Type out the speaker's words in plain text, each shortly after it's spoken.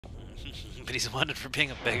But he's wanted for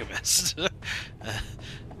being a bigamist.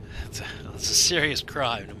 It's a serious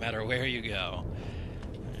crime, no matter where you go.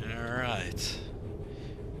 Alright.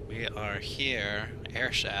 We are here.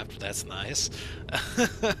 Air shaft, that's nice.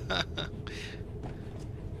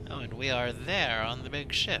 Oh, and we are there on the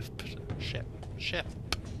big ship. Ship.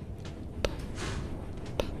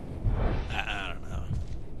 I don't know.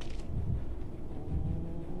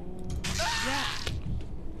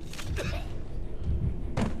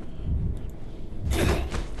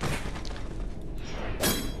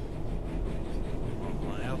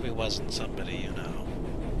 Well, I hope he wasn't somebody, you know.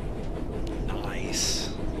 Nice.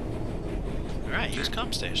 Alright, use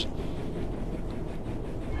comm station.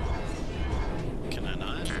 Can I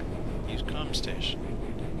not? Use comm station.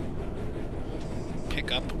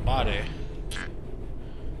 Pick up a body.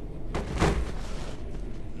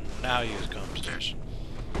 Now use comm station.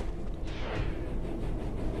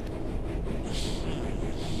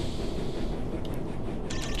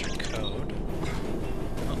 Enter code.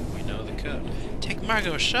 Oh, we know the code. Take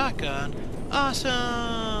Margot's shotgun.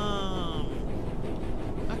 Awesome!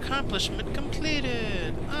 Accomplishment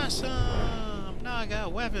completed! Awesome! Now I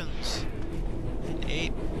got weapons. And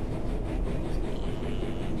 8.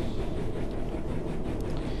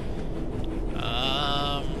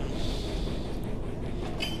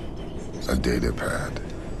 A data pad.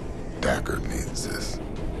 Dacker needs this.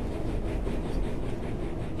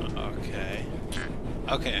 Okay.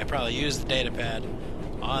 Okay, I probably used the data pad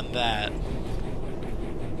on that.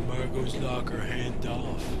 Margot's locker, hand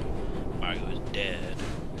off. Margot's dead.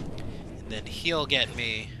 And then he'll get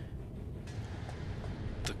me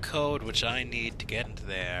the code which I need to get into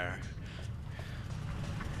there.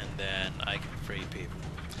 And then I can free people.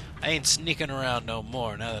 I ain't sneaking around no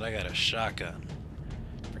more now that I got a shotgun.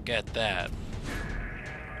 Forget that.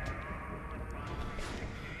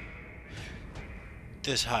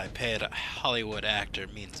 This high-paid Hollywood actor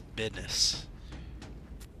means business.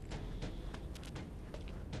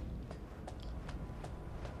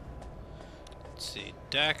 Let's see.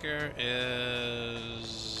 Dacker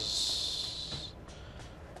is...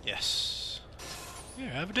 Yes. Here,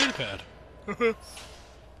 I have a data pad.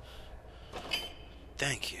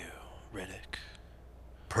 Thank you, Riddick.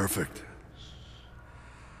 Perfect.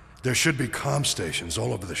 There should be comm stations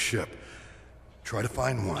all over the ship. Try to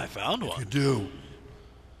find one. I found one. If you do,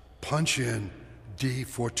 punch in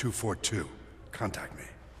D4242. Contact me.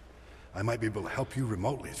 I might be able to help you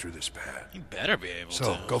remotely through this pad. You better be able to.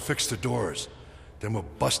 So, go fix the doors. Then we'll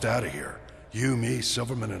bust out of here. You, me,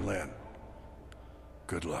 Silverman, and Lynn.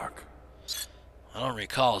 Good luck. I don't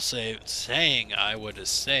recall saying I would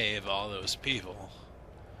save all those people.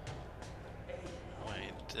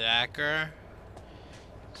 Wait, Dacker,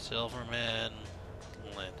 Silverman,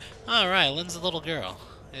 Lynn. Alright, Lynn's a little girl.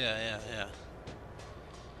 Yeah.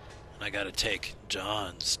 And I gotta take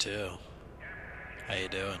Johns, too. How you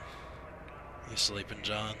doing? You sleeping,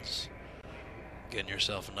 Johns? Getting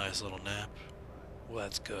yourself a nice little nap? Well,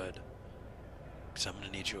 that's good. Because I'm gonna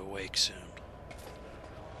need you awake soon.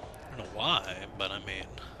 I don't know why, but I mean...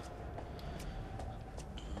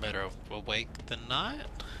 better awake than not?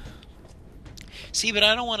 See, but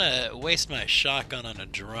I don't want to waste my shotgun on a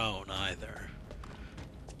drone either.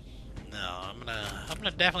 No, I'm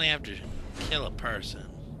gonna definitely have to kill a person.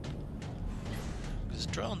 Because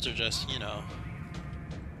drones are just, you know...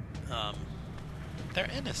 they're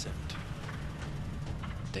innocent.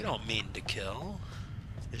 They don't mean to kill.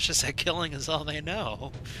 It's just that killing is all they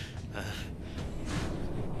know.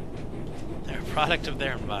 They're a product of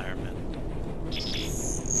their environment. Wait,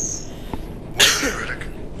 Riddick.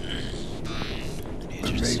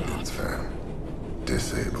 The maintenance fan.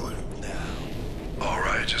 Disable it. Now.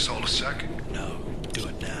 Alright, just hold a second. No, do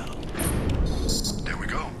it now. There we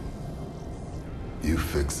go. You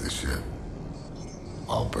fix the ship.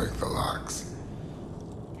 I'll break the locks.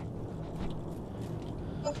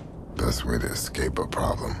 Best way to escape a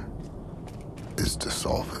problem is to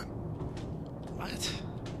solve it. What?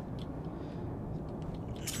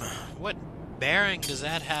 What bearing does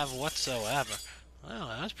that have whatsoever? Well,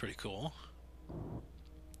 that's pretty cool.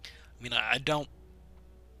 I mean, I don't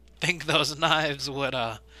think those knives would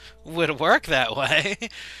work that way.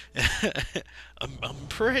 I'm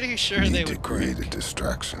pretty sure they would create break. a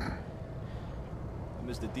distraction.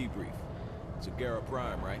 Mr. Debrief. It's a Gara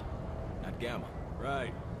Prime, right? Not Gamma.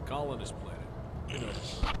 Right. Colonist planet. You know.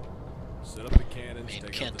 Set up the cannons. I mean,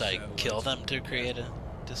 take can't out the I satellites. kill them to create a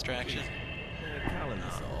distraction? Yeah,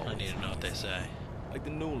 colonists are I always need to know what they say. like the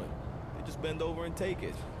Newland. They just bend over and take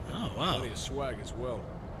it. Oh, wow. Plenty of swag as well.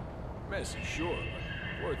 Messy, sure,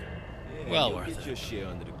 but worth it. Yeah, Well you'll worth get it. your share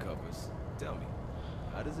under the covers. Tell me,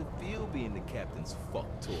 how does it feel being the captain's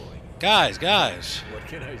fuck toy? Guys. What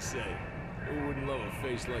can I say? Who wouldn't love a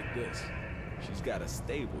face like this? She's got a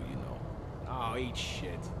stable, you know. Oh, eat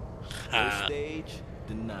shit. First stage,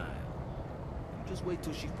 denial. You just wait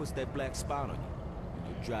till she puts that black spot on you. And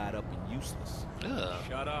you're dried up and useless. Ugh.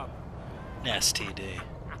 Shut up. STD.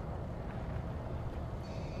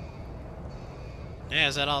 Yeah,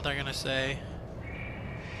 is that all they're gonna say?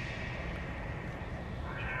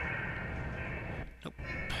 Nope.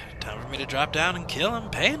 Time for me to drop down and kill him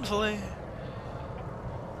painfully.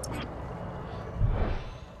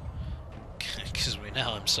 Because we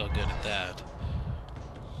know I'm so good at that.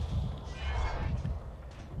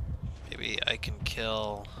 Maybe I can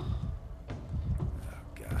kill... Oh,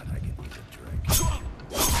 God, I can use a drink.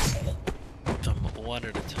 them one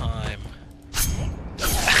at a time.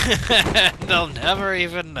 They'll never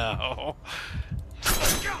even know.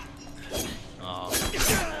 Oh.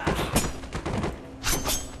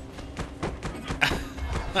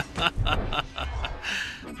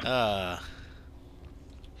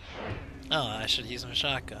 Oh, I should use my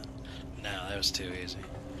shotgun. No, that was too easy.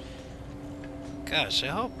 Gosh, I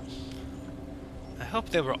hope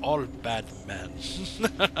they were all bad men.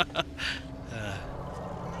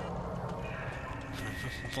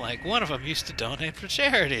 Like, one of them used to donate for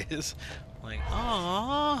charities. Like,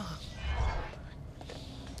 aww.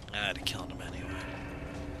 I had to kill him anyway.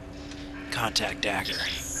 Contact Dagger.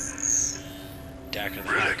 Dagger the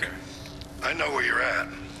Riddick, hacker. I know where you're at.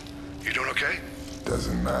 You doing okay?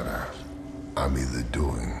 Doesn't matter. I'm either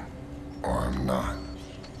doing or I'm not.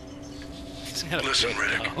 He's got a Listen, big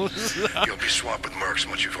Riddick. nose. You'll be swamped with mercs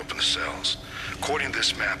once you've opened the cells. According to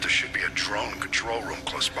this map, there should be a drone control room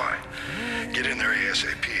close by. Get in there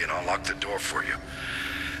ASAP and I'll lock the door for you.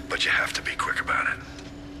 But you have to be quick about it.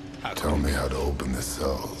 Tell me how to open the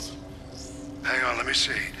cells. Hang on, let me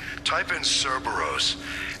see. Type in Cerberus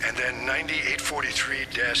and then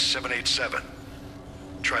 9843-787.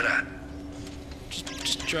 Try that.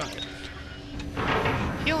 Just try it.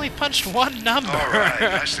 He only punched one number. All right,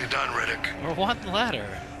 nicely done, Riddick. Or one letter.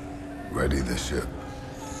 Ready the ship.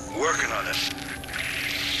 Working on it.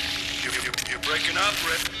 You're breaking up,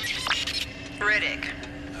 Riddick,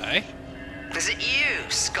 Hey? is it you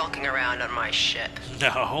skulking around on my ship?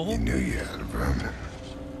 No. You knew you had a vermin.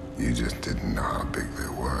 You just didn't know how big they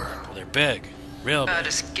were. Well, they're big. Real Oh, big.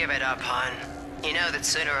 just give it up, hon. You know that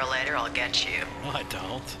sooner or later I'll get you. No, I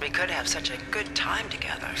don't. We could have such a good time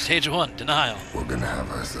together. Stage 1, denial. We're gonna have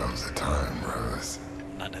ourselves a time, Rose.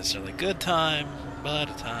 Not necessarily good time, but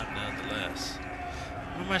a time nonetheless.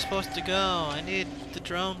 Where am I supposed to go? I need the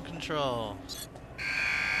drone control.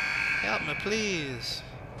 Help me, please.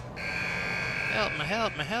 Help me,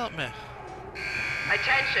 help me, help me.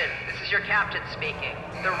 Attention, this is your captain speaking.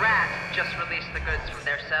 The Rat just released the goods from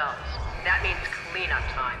their cells. That means cleanup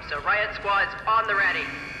time, so riot squad's on the ready.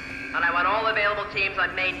 And I want all available teams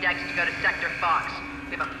on main decks to go to Sector Fox.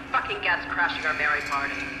 We have a fucking guest crashing our merry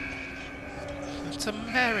party. It's a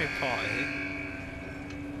merry party.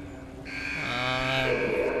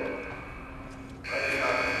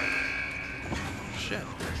 Shit.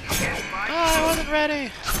 Oh, I wasn't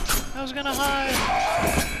ready. I was gonna hide.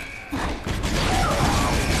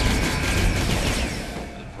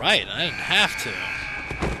 Right, I didn't have to.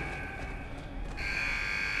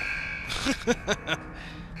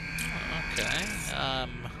 Okay.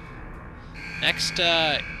 Next,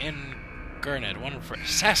 in Gurned, one for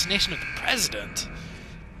assassination of the president.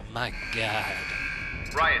 My God.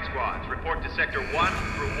 Riot squads, report to Sector 1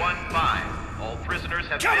 through 1-5. All prisoners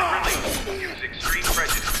have been released. Use extreme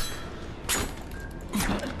prejudice.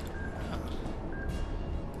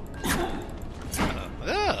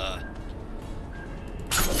 Ugh.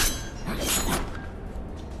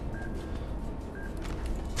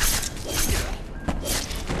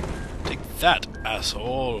 Take that,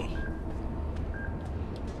 asshole.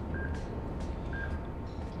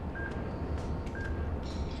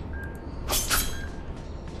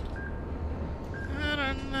 I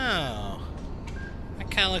don't know.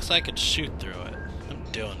 That kind of looks like I could shoot through it. I'm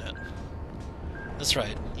doing it. That's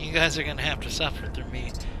right. You guys are gonna have to suffer through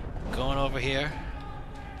me going over here,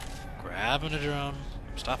 grabbing a drone.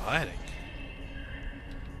 Stop hiding.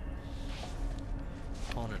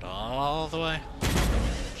 Pulling it all the way.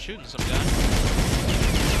 Shooting some guy.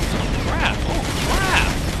 Oh crap! Oh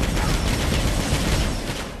crap!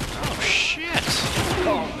 Oh shit!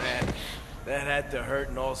 Oh, man. That had to hurt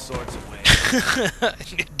in all sorts of ways.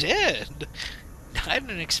 It did! I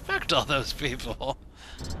didn't expect all those people.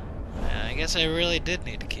 Yeah, I guess I really did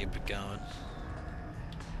need to keep it going.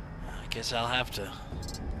 I guess I'll have to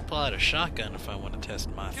pull out a shotgun if I want to test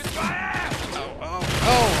my... Oh, oh, oh,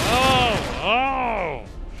 oh, oh!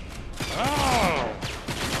 Oh!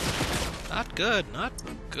 Not good, not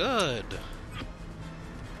good.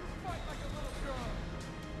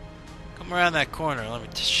 Come around that corner, let me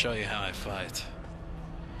just show you how I fight.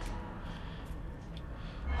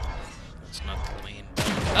 That's not the lean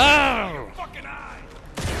button. Oh!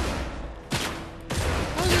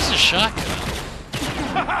 How is this a shotgun?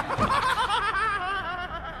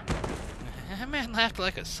 That man laughed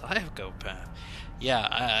like a psychopath. Yeah,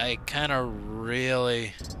 I kind of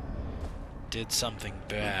really did something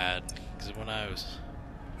bad. Because when I was...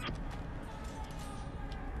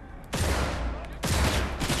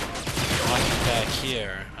 walking back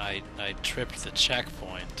here, I tripped the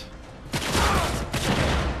checkpoint.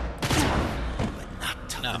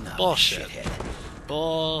 No, bullshit.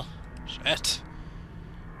 Bullshit.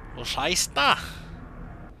 Bullsheista.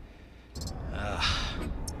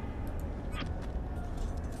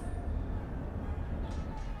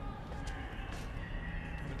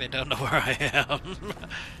 They don't know where I am.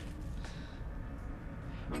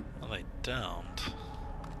 Well, they don't.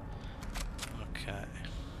 Okay.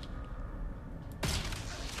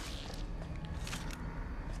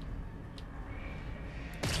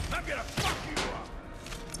 I'm gonna fuck you up!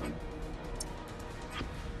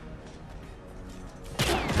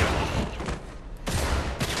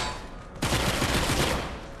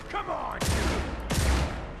 Come on!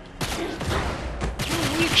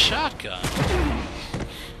 Weak shotgun.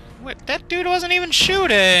 Wait, that dude wasn't even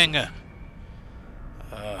shooting!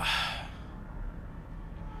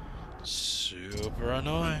 Super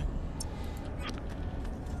annoying.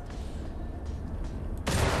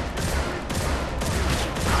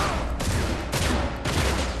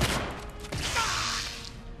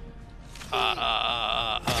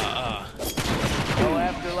 No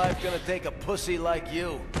afterlife gonna take a pussy like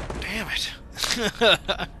you. Damn it.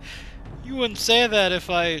 You wouldn't say that if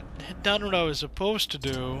I had done what I was supposed to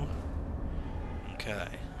do. Okay,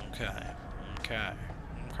 okay, okay,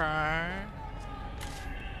 okay.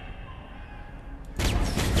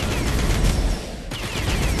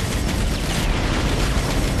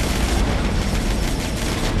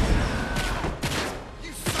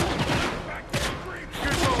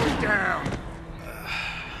 You're going down!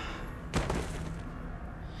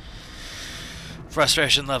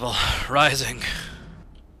 Frustration level rising.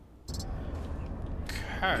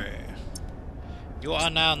 Okay. You are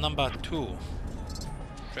now number 2.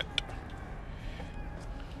 Shit.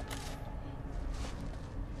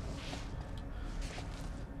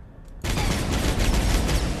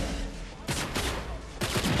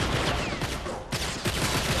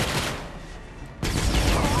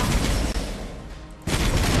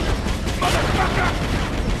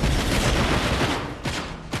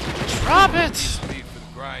 Drop it! Speed for the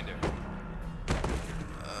grinder.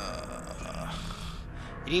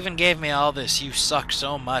 It even gave me all this "you suck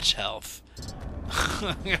so much" health.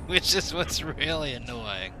 Which is what's really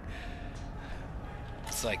annoying.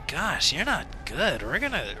 It's like, gosh, you're not good. We're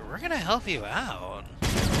gonna help you out.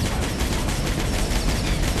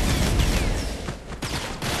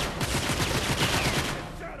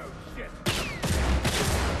 Shadow shit!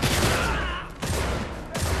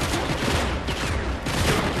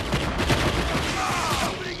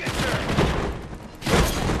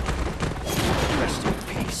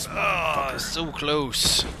 Oh, so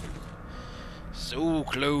close. So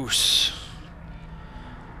close.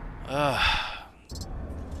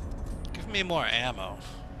 Give me more ammo.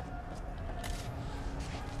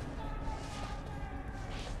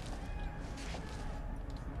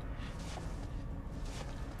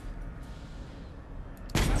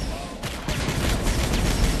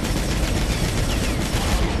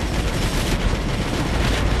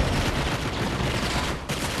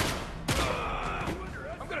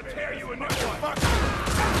 I'm gonna tear you a new one!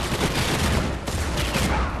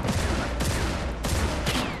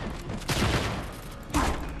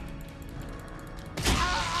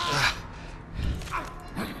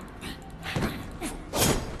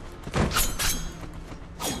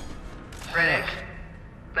 Riddick,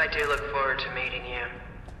 I do look forward to meeting you.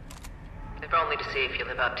 If only to see if you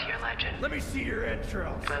live up to your legend. Let me see your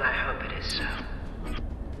entrails. And I hope it is so.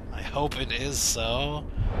 I hope it is so.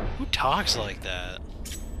 Who talks like that?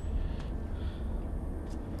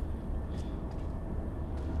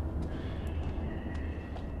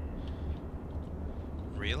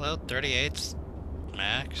 Reload 38's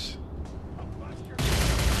max.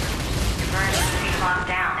 Emergency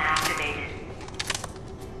lockdown activated.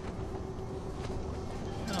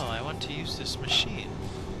 No, I want to use this machine.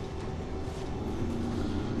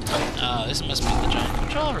 This must be the giant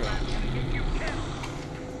control room.